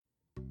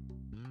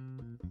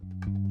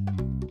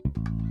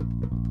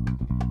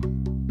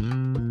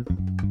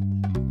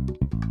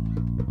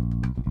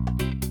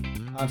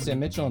I'm Sam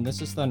Mitchell, and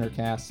this is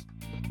Thundercast.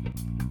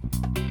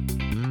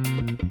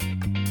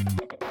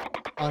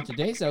 On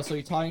today's episode,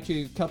 we're talking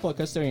to a couple of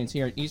custodians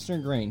here at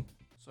Eastern Green.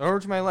 So over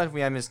to my left,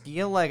 we have Miss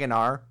Gia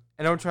Leganar,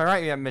 and over to my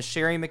right, we have Miss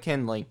Sherry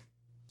McKinley.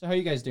 So how are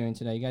you guys doing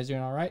today? You guys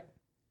doing all right?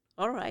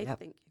 All right,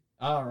 Thank you.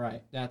 All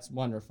right, that's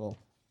wonderful.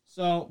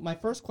 So my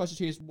first question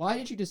to you is, why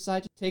did you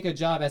decide to take a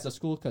job as a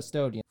school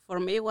custodian? For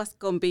me, it was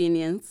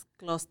convenience,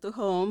 close to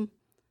home,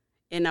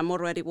 and I'm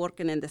already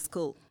working in the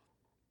school.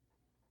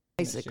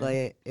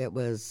 Basically, it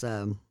was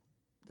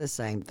the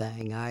same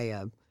thing.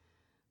 I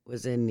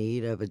was in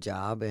need of a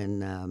job,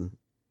 and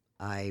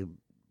I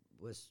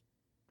was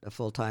a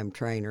full-time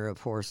trainer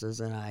of horses,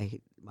 and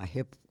my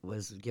hip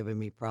was giving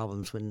me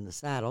problems in the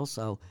saddle.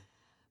 So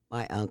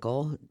my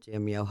uncle,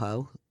 Jim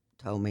Yoho,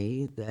 told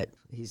me that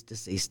he's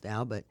deceased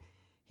now, but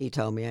he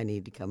told me I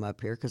needed to come up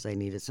here because I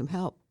needed some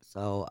help.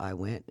 So I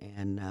went,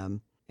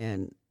 and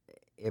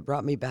it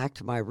brought me back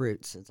to my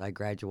roots since I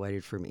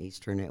graduated from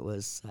Eastern.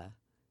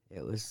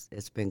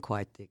 It's been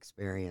quite the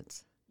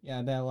experience. Yeah,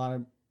 I bet a lot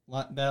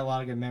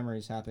of good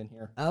memories happen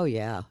here. Oh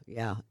yeah,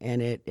 and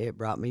it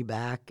brought me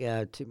back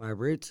to my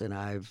roots, and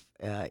I've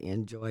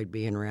enjoyed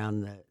being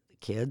around the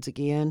kids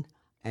again.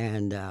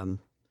 And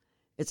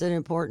it's an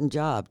important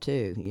job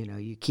too. You know,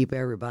 you keep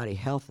everybody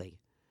healthy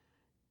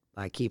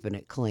by keeping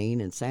it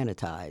clean and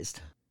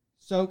sanitized.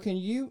 So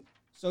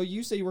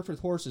you say you worked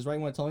with horses, right?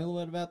 You want to tell me a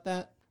little bit about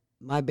that?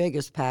 My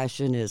biggest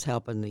passion is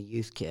helping the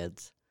youth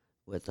kids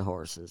with the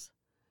horses.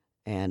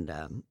 And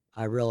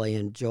I really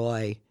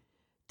enjoy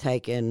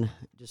taking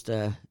just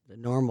the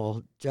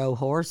normal Joe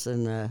horse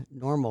and the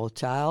normal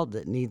child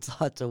that needs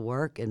lots of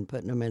work and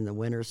putting them in the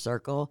winner's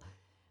circle.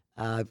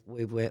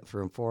 We went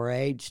from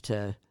 4-H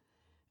to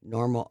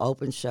normal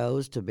open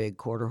shows to big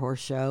quarter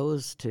horse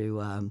shows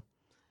to,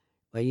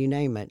 well, you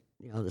name it.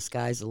 You know, the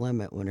sky's the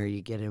limit whenever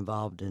you get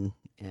involved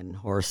in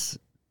horses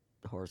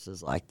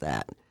like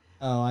that.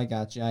 Oh, I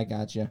got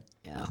you.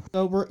 Yeah.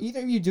 So were either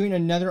of you doing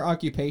another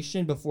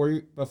occupation before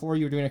you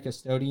were doing a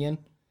custodian?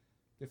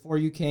 Before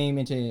you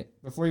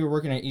were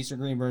working at Eastern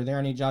Green, were there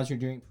any jobs you were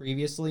doing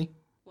previously?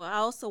 Well, I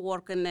also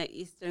work in the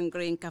Eastern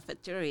Green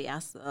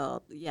cafeteria,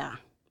 so yeah,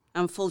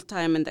 I'm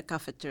full-time in the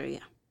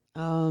cafeteria.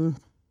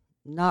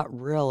 Not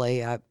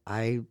really.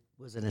 I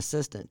was an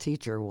assistant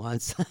teacher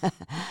once.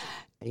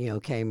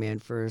 Came in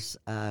first.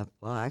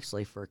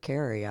 Actually for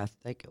Carrie, I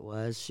think it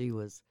was. She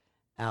was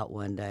out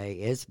one day.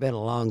 It's been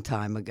a long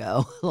time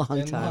ago.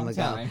 Long time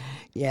ago.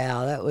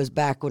 Yeah, that was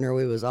back when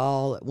we was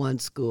all at one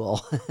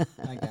school.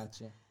 I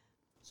gotcha.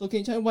 So can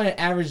you tell me what an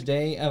average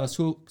day of a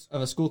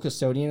school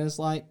custodian is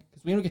like?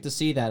 Because we don't get to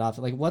see that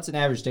often. Like, what's an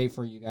average day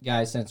for you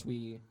guys since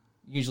we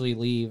usually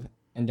leave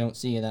and don't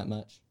see you that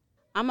much?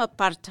 I'm a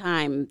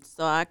part-time,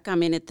 so I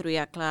come in at 3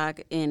 o'clock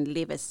and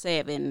leave at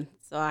 7.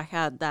 So I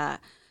had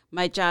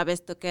my job is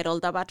to get all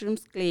the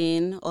bathrooms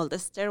clean, all the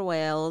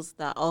stairwells,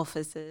 the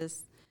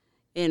offices,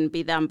 and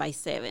be done by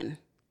 7.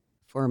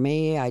 For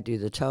me, I do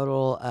the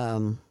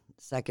total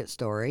second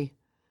story.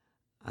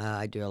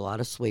 I do a lot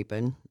of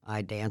sweeping.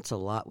 I dance a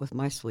lot with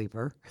my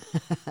sweeper.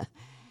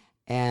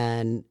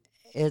 And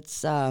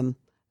it's, of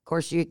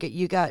course,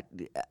 you got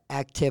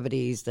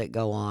activities that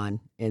go on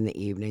in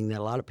the evening that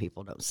a lot of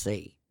people don't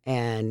see.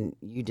 And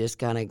you just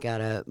kind of got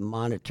to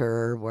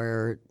monitor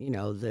where,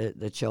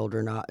 the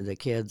children are, the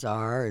kids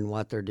are and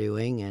what they're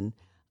doing, and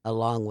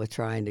along with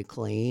trying to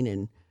clean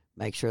and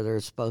make sure they're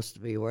supposed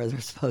to be where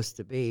they're supposed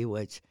to be,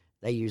 which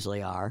they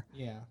usually are.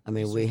 Yeah. I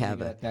mean, we have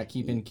that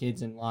keeping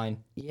kids in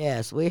line.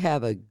 Yes, we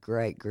have a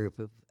great group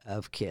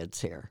of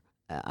kids here.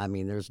 I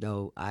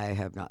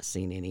have not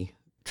seen any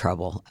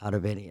trouble out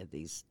of any of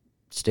these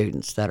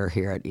students that are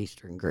here at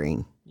Eastern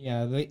Green.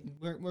 Yeah,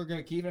 we're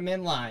going to keep them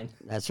in line.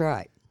 That's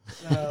right.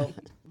 So,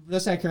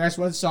 let's say,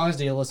 what songs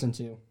do you listen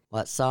to?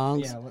 What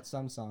songs? Yeah,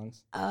 some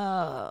songs?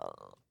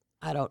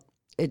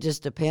 It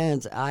just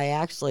depends. I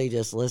actually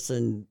just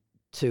listen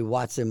to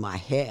what's in my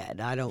head.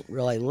 I don't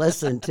really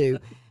listen to,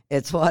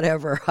 it's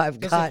whatever I've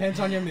got. It depends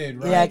on your mood,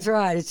 right? Yeah, that's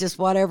right. It's just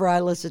whatever I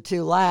listen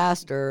to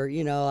last, or,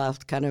 I'll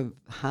kind of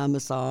hum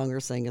a song or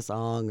sing a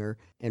song or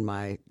in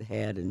my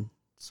head and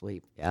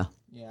sweep. Yeah.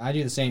 Yeah, I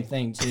do the same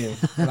thing too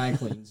when I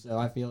clean, so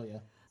I feel you.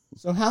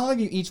 So how long have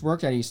you each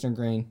worked at Eastern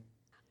Green?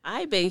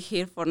 I've been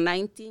here for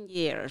 19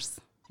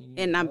 years,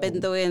 and I've been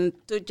doing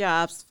 2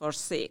 jobs for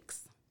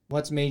 6.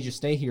 What's made you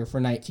stay here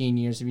for 19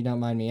 years, if you don't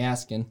mind me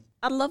asking?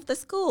 I love the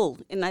school,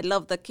 and I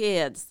love the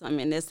kids. I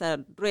mean, it's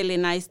a really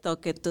nice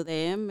talking to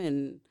them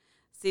and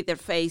see their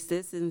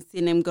faces and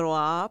see them grow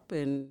up,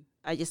 and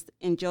I just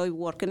enjoy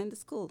working in the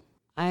school.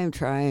 I am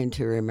trying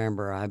to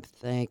remember. I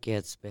think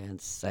it's been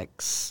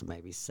 6,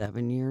 maybe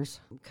 7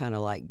 years. I'm kind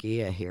of like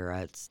Gia here.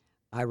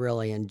 I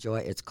really enjoy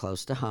it. It's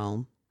close to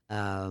home.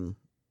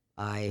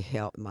 I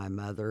help my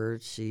mother.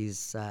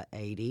 She's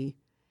 80,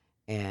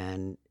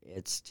 and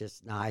it's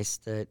just nice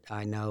that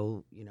I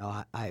know,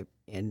 I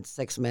in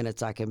 6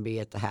 minutes I can be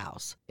at the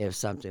house if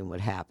something would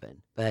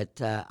happen.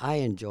 But I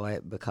enjoy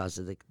it because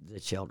of the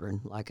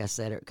children. Like I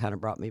said, it kind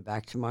of brought me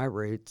back to my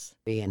roots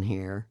being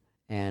here.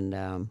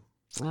 And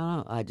I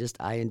don't know.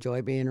 I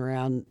enjoy being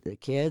around the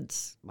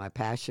kids. My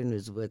passion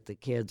is with the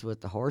kids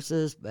with the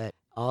horses, but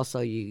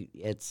also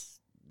it's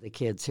the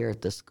kids here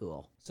at the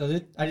school. So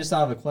I just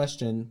thought of a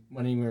question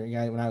when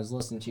I was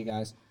listening to you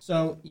guys.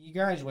 So you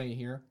graduated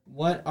here.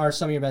 What are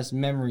some of your best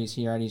memories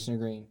here at Eastern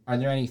Green? Are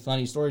there any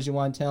funny stories you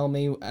want to tell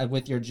me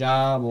with your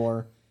job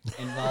or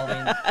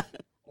involving,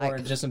 or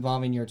just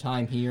involving your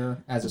time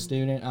here as a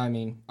student? I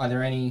mean, are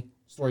there any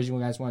stories you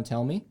guys want to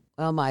tell me?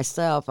 Well,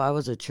 myself, I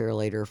was a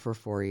cheerleader for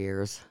 4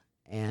 years,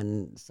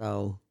 and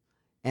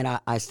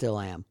I still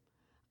am.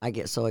 I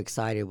get so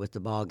excited with the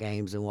ball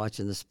games and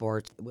watching the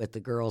sports with the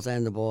girls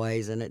and the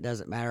boys, and it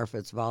doesn't matter if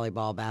it's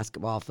volleyball,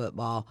 basketball,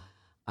 football.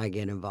 I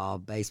get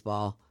involved,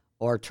 baseball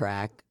or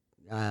track.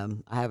 I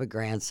have a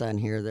grandson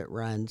here that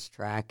runs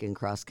track and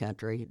cross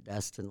country,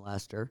 Dustin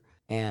Lester,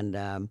 and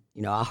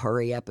I'll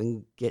hurry up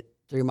and get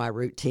through my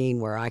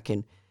routine where I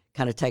can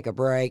kind of take a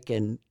break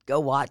and go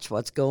watch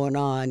what's going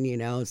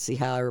on, see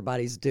how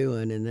everybody's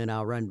doing, and then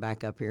I'll run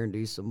back up here and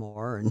do some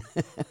more. And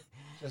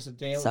just a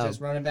daily,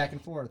 just running back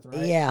and forth,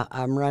 right? Yeah,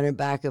 I'm running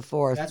back and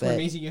forth. That's where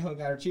Maisie Yoho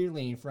got her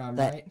cheerleading from,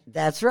 right?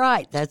 That's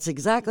right. That's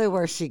exactly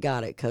where she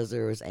got it, because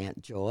there was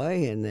Aunt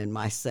Joy and then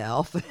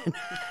myself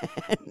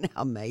and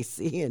now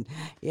Macy. And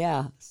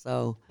yeah,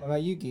 so. What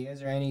about you, Gia? Is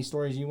there any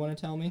stories you want to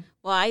tell me?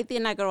 Well, I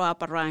didn't grow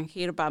up around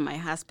here, but my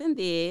husband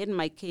did,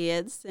 my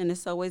kids, and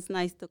it's always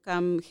nice to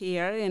come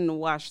here and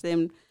watch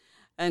them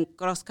in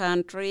cross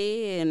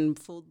country and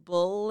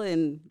football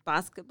and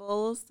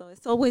basketball. So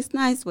it's always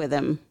nice with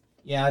them.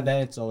 Yeah, I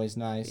bet it's always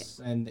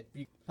nice. Yeah. And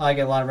you probably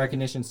get a lot of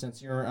recognition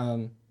since you're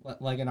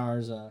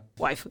Laganar's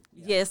wife.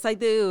 Yeah. Yes, I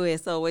do.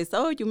 It's always,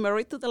 you're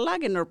married to the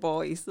Laganar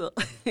boy. So,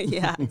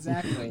 yeah.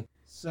 Exactly.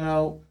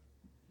 So,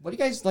 what do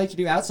you guys like to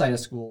do outside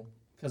of school?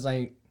 Because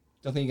I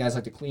don't think you guys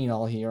like to clean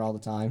all here all the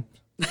time.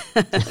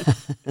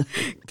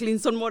 Clean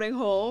some more at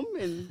home.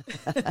 And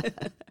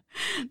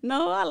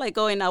no, I like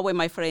going out with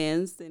my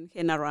friends and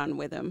hanging around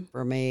with them.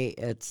 For me,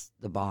 it's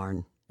the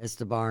barn. It's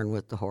the barn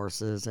with the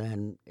horses,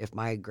 and if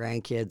my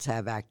grandkids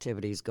have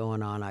activities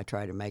going on, I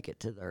try to make it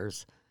to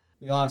theirs.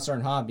 We all have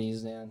certain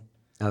hobbies, and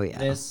oh yeah,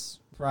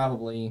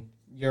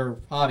 your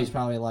hobbies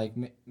probably like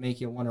make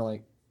you wonder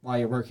like why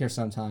you work here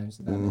sometimes.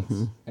 If that makes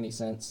any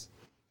sense.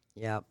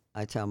 Yep,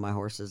 I tell my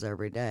horses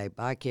every day,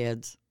 "Bye,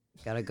 kids.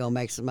 Got to go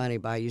make some money.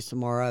 Buy you some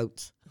more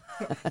oats."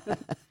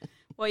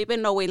 Well,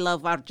 even though we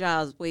love our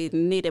jobs, we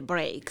need a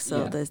break,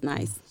 so that's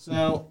nice.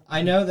 So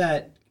I know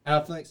that. I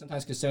feel like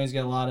sometimes custodians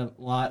get a lot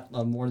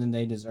of more than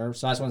they deserve.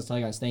 So I just want to tell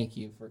you guys thank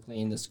you for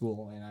cleaning the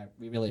school, and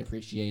we really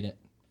appreciate it.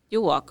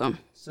 You're welcome.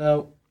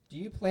 So do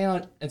you plan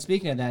on, and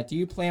speaking of that, do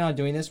you plan on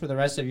doing this for the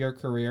rest of your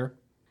career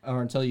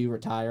or until you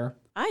retire?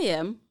 I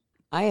am.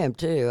 I am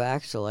too,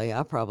 actually.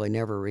 I'll probably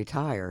never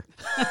retire.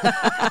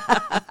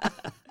 I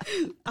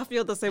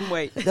feel the same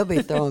way. They'll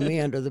be throwing me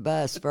under the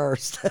bus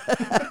first.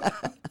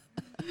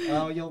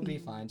 Oh, you'll be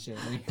fine,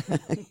 Shelly.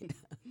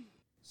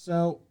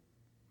 So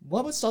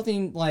what was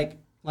something like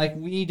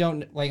we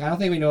don't, I don't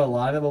think we know a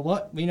lot of it,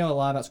 but we know a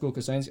lot about school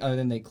custodians other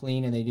than they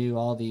clean and they do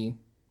all the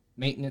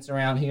maintenance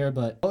around here,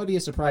 but what would be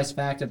a surprise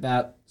fact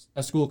about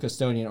a school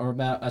custodian or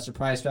about a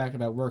surprise fact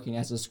about working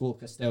as a school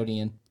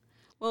custodian?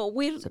 Well,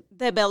 we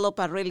develop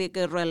a really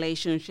good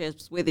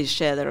relationships with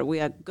each other. We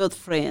are good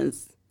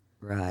friends.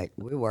 Right.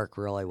 We work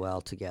really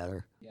well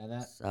together.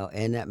 Yeah,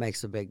 and that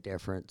makes a big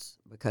difference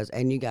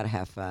and you got to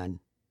have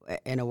fun.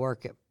 In a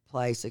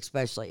workplace,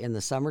 especially in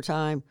the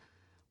summertime,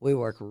 we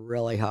work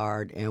really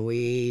hard, and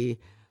we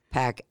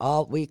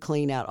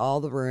clean out all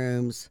the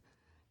rooms,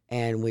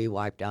 and we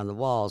wipe down the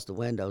walls, the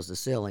windows, the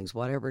ceilings,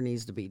 whatever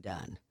needs to be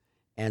done,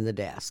 and the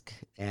desk.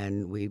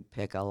 And we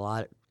pick a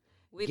lot.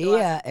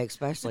 Gia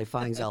especially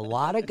finds a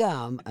lot of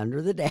gum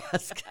under the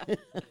desk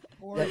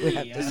that we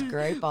have to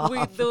scrape off.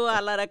 We do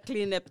a lot of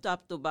cleanup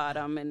top to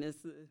bottom, and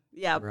it's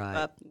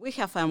right. We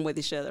have fun with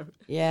each other.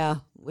 Yeah,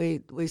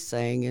 we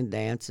sing and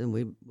dance, and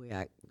we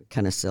act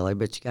kind of silly,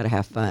 but you got to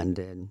have fun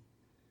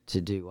to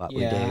do what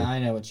we do. Yeah, I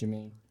know what you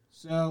mean.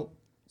 So,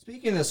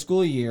 speaking of the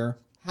school year,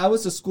 how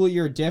does the school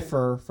year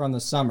differ from the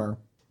summer?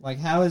 Like,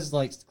 how is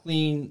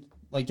clean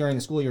during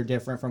the school year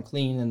different from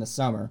clean in the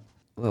summer?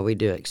 Well, we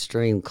do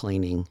extreme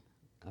cleaning.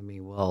 I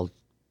mean,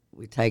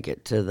 we take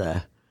it to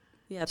the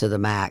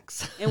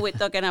max. And we're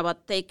talking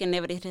about taking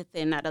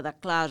everything out of the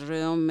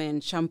classroom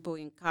and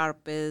shampooing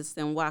carpets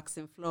and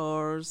waxing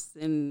floors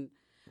and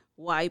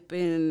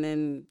wiping,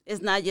 and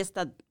it's not just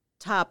a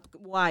top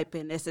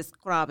wiping, it's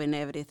scrubbing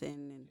everything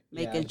and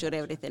making sure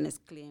everything is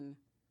clean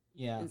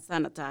and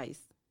sanitized.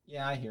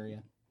 Yeah, I hear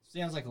you.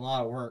 Sounds like a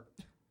lot of work.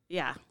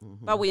 Yeah,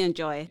 but we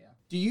enjoy it. Yeah.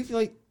 Do you feel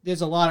like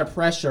there's a lot of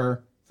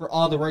pressure for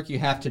all the work you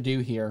have to do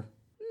here?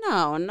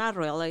 No, not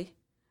really.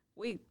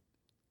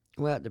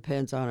 Well, it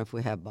depends on if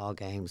we have ball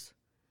games,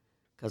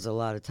 because a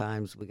lot of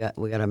times we got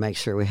to make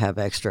sure we have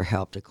extra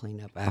help to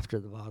clean up after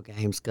the ball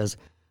games, because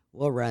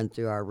we'll run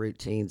through our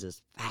routines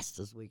as fast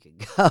as we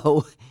could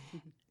go.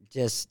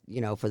 Just,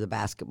 for the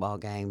basketball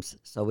games,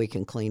 so we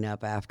can clean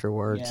up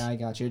afterwards. Yeah, I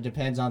got you. It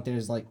depends on if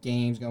there's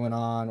games going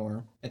on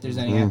or if there's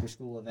any after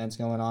school events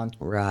going on.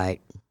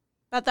 Right.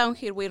 But down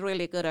here, we're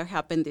really good at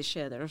helping each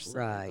other. So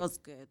Right. It was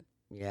good.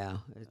 Yeah,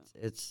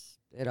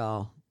 it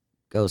all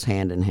goes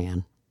hand in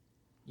hand.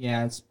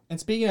 Yeah, and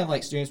speaking of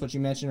like students, what you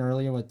mentioned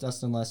earlier with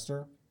Dustin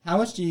Lester, how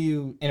much do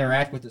you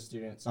interact with the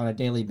students on a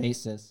daily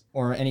basis,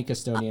 or any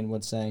custodian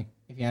would say,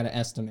 if you had to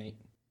estimate?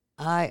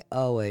 I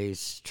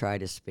always try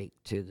to speak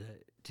to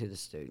the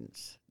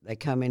students. They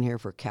come in here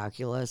for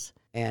calculus,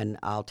 and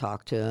I'll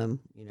talk to them,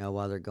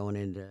 while they're going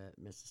into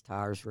Mrs.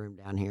 Tyer's room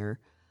down here.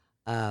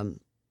 When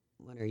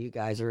you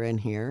guys are in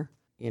here,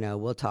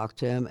 we'll talk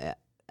to them.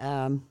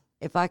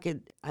 If I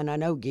could, and I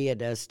know Gia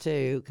does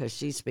too, because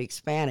she speaks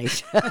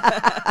Spanish.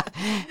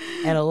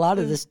 And a lot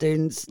of the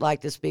students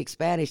like to speak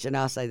Spanish, and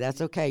I'll say,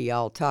 that's okay,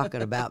 y'all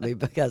talking about me,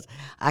 because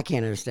I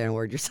can't understand a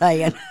word you're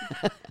saying.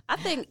 I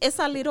think it's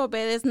a little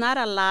bit. It's not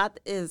a lot.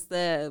 Is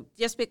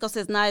just because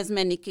it's not as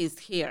many kids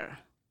here,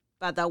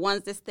 but the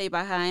ones that stay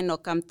behind or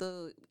come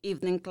to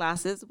evening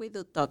classes, we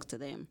do talk to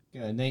them.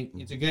 Good.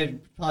 It's a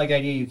probably good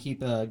idea you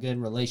keep a good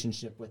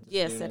relationship with the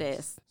Yes, students. it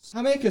is.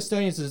 How many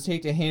custodians does it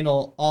take to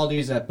handle all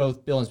duties at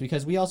both buildings?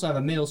 Because we also have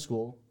a middle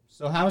school.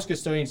 So how much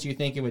custodians do you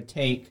think it would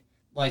take,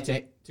 like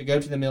to go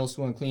to the middle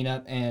school and clean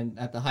up, and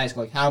at the high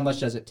school, like how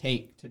much does it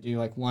take to do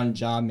like one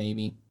job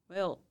maybe?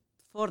 Well,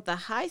 for the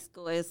high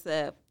school, it's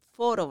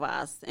 4 of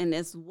us, and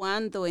it's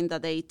 1 during the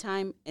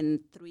daytime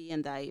and 3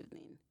 in the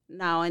evening.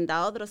 Now, in the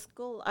other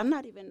school, I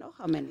not even know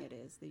how many it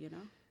is, do you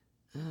know?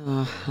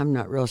 I'm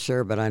not real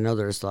sure, but I know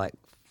there's 4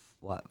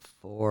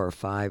 or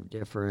 5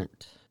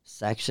 different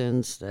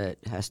sections that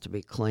has to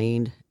be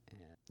cleaned.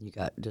 You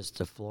got just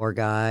the floor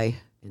guy,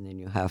 and then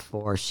you have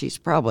 4. She's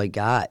probably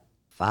got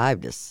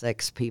 5 to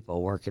 6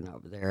 people working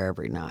over there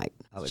every night,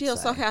 I would She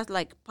also say. has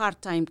like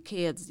part-time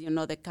kids,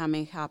 that come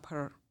and help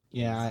her.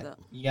 Yeah, So-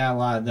 you got a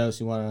lot of those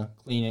who want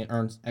to clean it,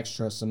 earn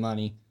some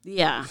money.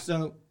 Yeah.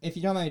 So if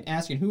you don't mind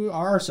asking, who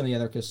are some of the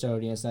other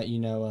custodians that you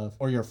know of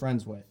or you're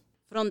friends with?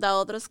 From the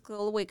other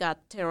school, we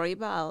got Terry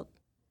Bell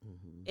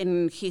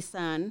and his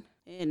son,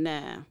 and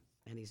And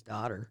his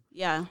daughter.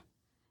 yeah.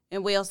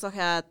 And we also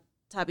had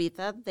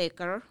Tabitha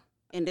Decker,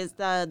 and it's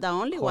the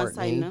only ones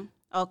I Courtney. know.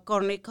 Oh,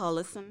 Courtney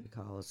Collison,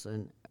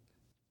 Collison.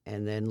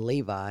 And then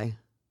Levi.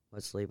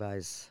 What's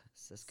Levi's?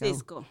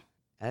 Cisco.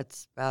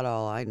 That's about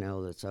all I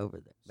know that's over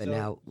there. But So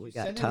now you we said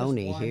got there was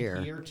Tony one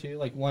here. too,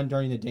 like one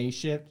during the day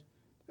shift.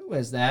 Who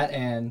is that,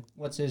 and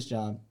what's his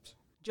job?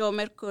 Joe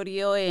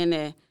Mercurio,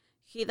 and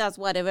he does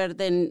whatever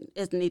then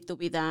is need to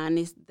be done.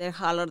 Is they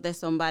holler that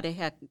somebody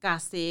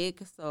got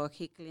sick, so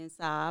he cleans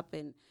up,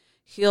 and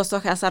he also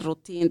has a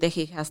routine that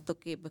he has to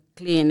keep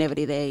clean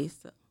every day.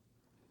 So.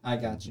 I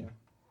got you.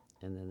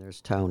 And then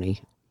there's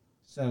Tony.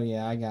 So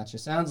yeah, I got you.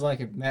 Sounds like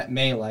a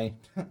melee.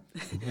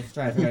 Let's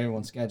try to figure out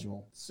everyone's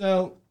schedule.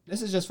 So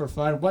this is just for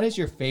fun. What is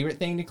your favorite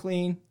thing to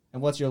clean,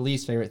 and what's your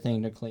least favorite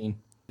thing to clean?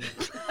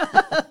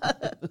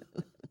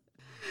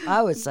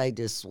 I would say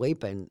just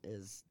sweeping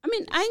is. I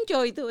mean, I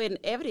enjoy doing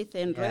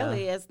everything. Yeah.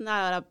 Really, it's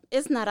not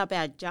a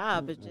bad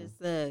job. It's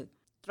just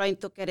trying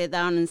to get it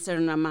down in a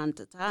certain amount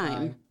of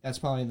time. That's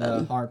probably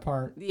the hard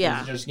part. is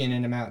yeah. just getting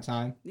an amount of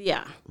time.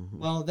 Yeah.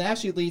 Well, that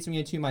actually leads me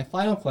into my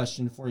final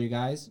question for you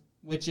guys,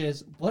 which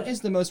is, what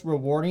is the most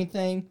rewarding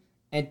thing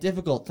and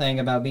difficult thing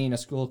about being a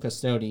school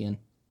custodian?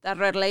 The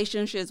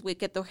relationships we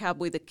get to have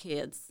with the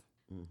kids.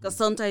 Because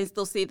sometimes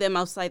to see them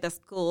outside the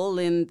school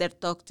and they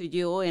talk to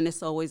you, and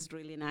it's always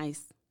really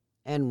nice.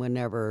 And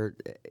whenever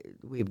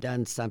we've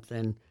done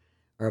something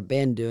or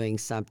been doing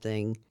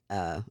something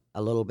a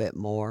little bit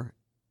more,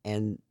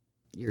 and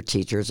your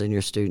teachers and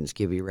your students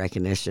give you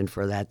recognition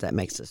for that, that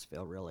makes us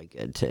feel really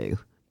good too.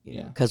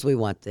 Yeah. Because we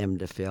want them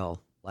to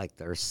feel like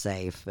they're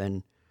safe,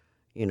 and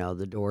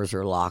the doors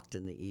are locked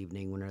in the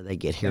evening when they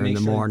get here And in make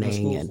the sure morning. the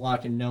school's And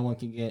locked and no one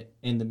can get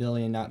in the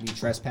building and not be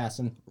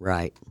trespassing.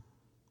 right,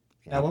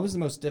 Now, what was the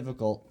most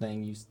difficult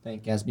thing you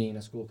think as being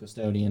a school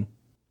custodian?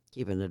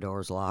 keeping the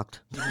doors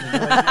locked.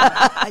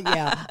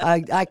 Yeah,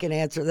 I can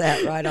answer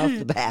that right off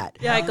the bat.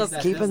 Yeah, How is because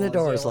that Keeping the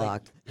difficult? Is doors there, like,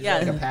 locked. is there,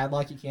 like Yeah. a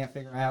padlock you can't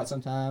figure out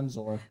sometimes,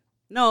 or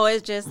no,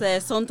 it's just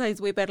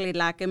sometimes we barely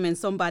lock them and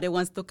somebody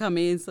wants to come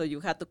in, so you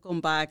have to come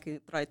back and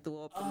try to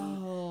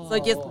open. So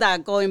just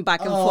that going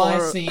back and I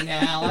forth. see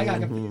now. I got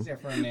confused there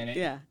for a minute.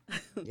 Yeah.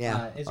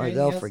 Yeah, is there or anything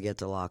they'll else? forget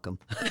to lock them.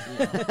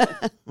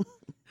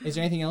 Is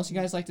there anything else you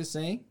guys like to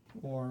say,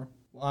 or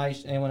why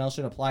anyone else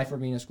should apply for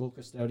being a school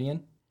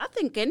custodian? I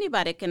think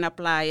anybody can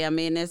apply. I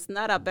mean, it's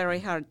not a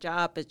very hard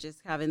job. It's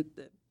just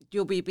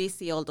you be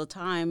busy all the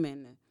time.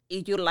 And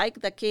if you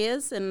like the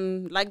kids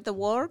and like the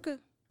work,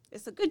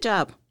 it's a good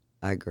job.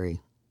 I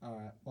agree. All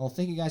right. Well,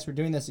 thank you guys for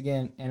doing this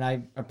again, and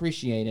I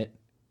appreciate it.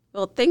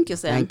 Well, thank you,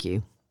 Sam. Thank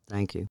you.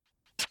 Thank you.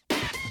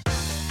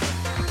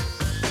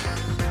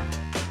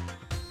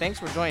 Thanks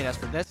for joining us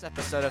for this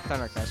episode of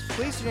Thundercast.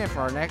 Please tune in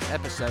for our next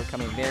episode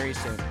coming very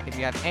soon. If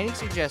you have any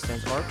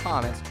suggestions or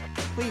comments,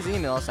 please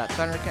email us at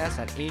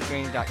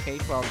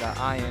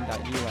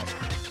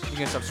thundercast@agreen.k12.in.us. You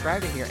can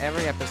subscribe to hear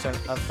every episode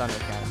of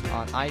Thundercast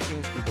on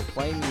iTunes, Google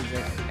Play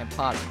Music, and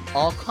Podbean.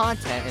 All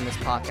content in this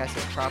podcast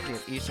is property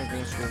of Eastern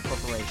Green School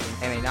Corporation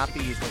and may not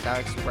be used without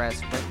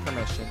express written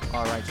permission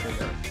or rights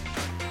reserved.